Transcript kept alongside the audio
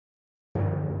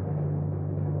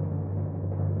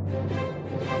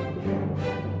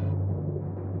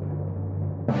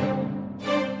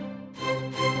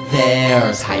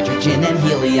There's hydrogen and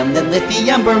helium, then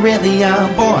lithium,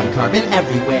 beryllium, boron, carbon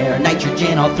everywhere,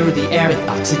 nitrogen all through the air with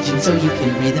oxygen so you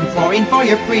can breathe, and fluorine for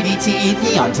your pretty teeth,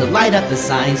 neon to light up the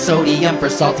sign, sodium for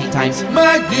salty times,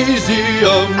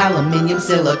 magnesium, aluminium,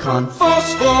 silicon,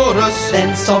 phosphorus,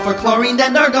 then sulfur, chlorine,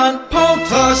 and argon,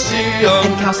 potassium,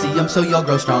 and calcium so you'll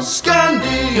grow strong,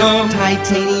 scandium,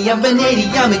 titanium,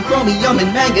 vanadium, and chromium,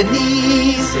 and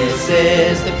manganese. This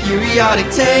is the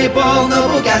periodic table,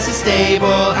 noble gas is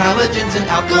stable, halogens and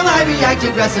alkali react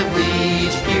aggressively.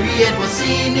 Each period will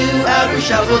see new outer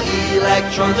shells while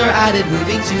electrons are added,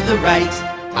 moving to the right.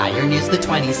 Iron is the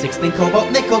 26th, and cobalt,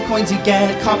 nickel coins you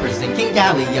get, copper, zinc, and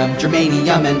gallium,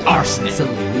 germanium, and arsenic,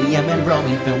 selenium, and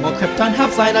bromine, film, while krypton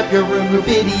helps light up your room,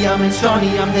 rubidium, and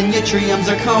strontium, then yttrium,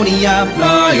 zirconium,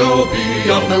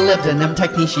 niobium, molybdenum,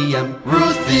 technetium,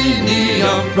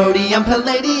 ruthenium, rhodium,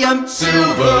 palladium,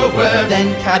 silverware,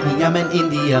 then cadmium and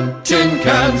indium, tin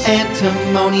cans,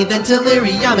 antimony, then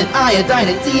tellurium, and iodine,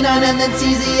 and xenon, and then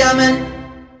cesium, and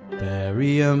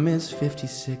barium is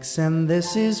 56, and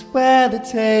this is where the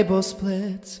table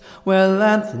splits, where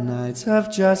lanthanides have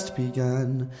just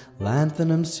begun,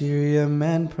 lanthanum, cerium,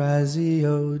 and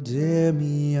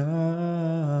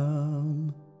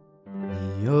praseodymium.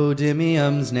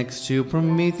 Neodymium's next to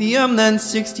promethium, then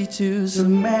 62,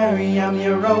 samarium,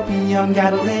 europium,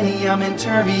 gadolinium, and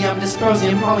terbium,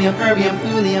 dysprosium, holmium, erbium,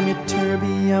 thulium,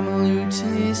 ytterbium,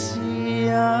 lutetium,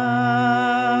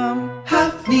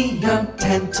 hafnium,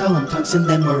 tantalum, tungsten,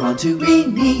 then we're on to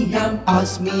rhenium,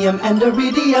 osmium, and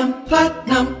iridium,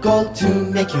 platinum, gold to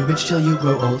make you rich till you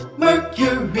grow old,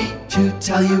 mercury to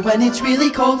tell you when it's really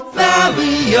cold,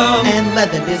 thallium, and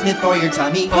lead, the bismuth for your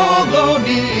tummy,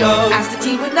 polonium,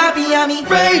 astatine would not be yummy,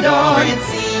 radon,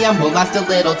 francium will last a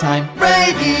little time,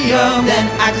 radium, then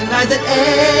actinides at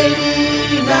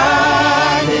 89.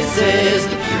 This is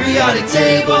the periodic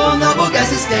table, noble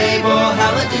gas is stable,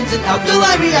 halogens and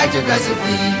alkali react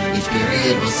aggressively. Each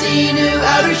period will see new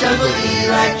outer shells while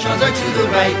electrons are to the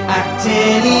right.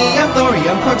 Actinium,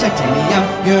 thorium, protactinium,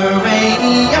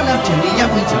 uranium, neptunium,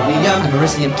 plutonium,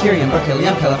 americium, curium,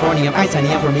 berkelium, californium,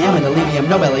 isonium, fermium, and olevium,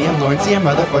 nobelium, lawrencium,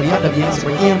 rutherfordium, wm,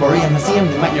 sprigium, boreum, hesium,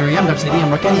 pneumonium, dubsidium,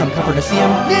 rhodium,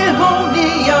 copernicium,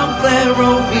 nihonium,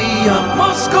 flerovium,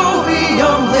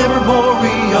 moscovium,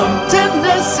 livermorium,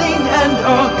 tennessine, and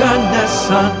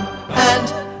organesson, and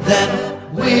then